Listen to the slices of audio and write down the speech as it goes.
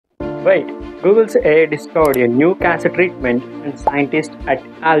Wait, Google's AI discovered a new cancer treatment and scientists at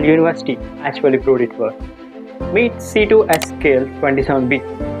Yale University actually proved it works. Meet C2S Scale 27B,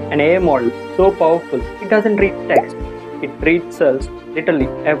 an AI model so powerful it doesn't read text. It reads cells, literally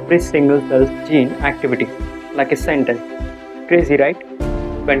every single cell's gene activity, like a sentence. Crazy, right?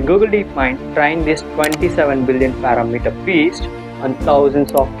 When Google DeepMind trained this 27 billion parameter beast on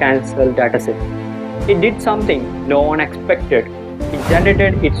thousands of cancer cell datasets, it did something no one expected. It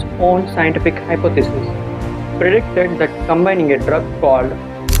generated its own scientific hypothesis, predicted that combining a drug called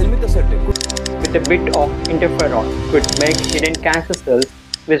Silmitasertib with a bit of interferon could make hidden cancer cells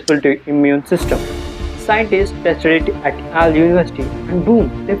visible to the immune system. Scientists tested it at Yale University and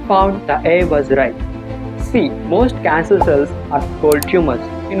boom, they found the AI was right. See, most cancer cells are cold tumors,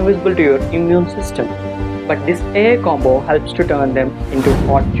 invisible to your immune system. But this AI combo helps to turn them into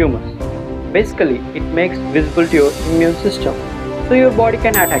hot tumors. Basically, it makes visible to your immune system, so your body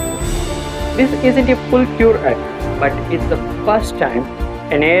can attack it. This isn't a full cure yet, but it's the first time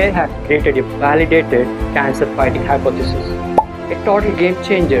an AI has created a validated cancer-fighting hypothesis. A total game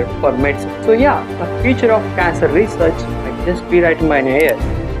changer for medicine. So yeah, the future of cancer research might just be written by an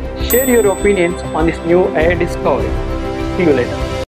AI. Share your opinions on this new AI discovery. See you later.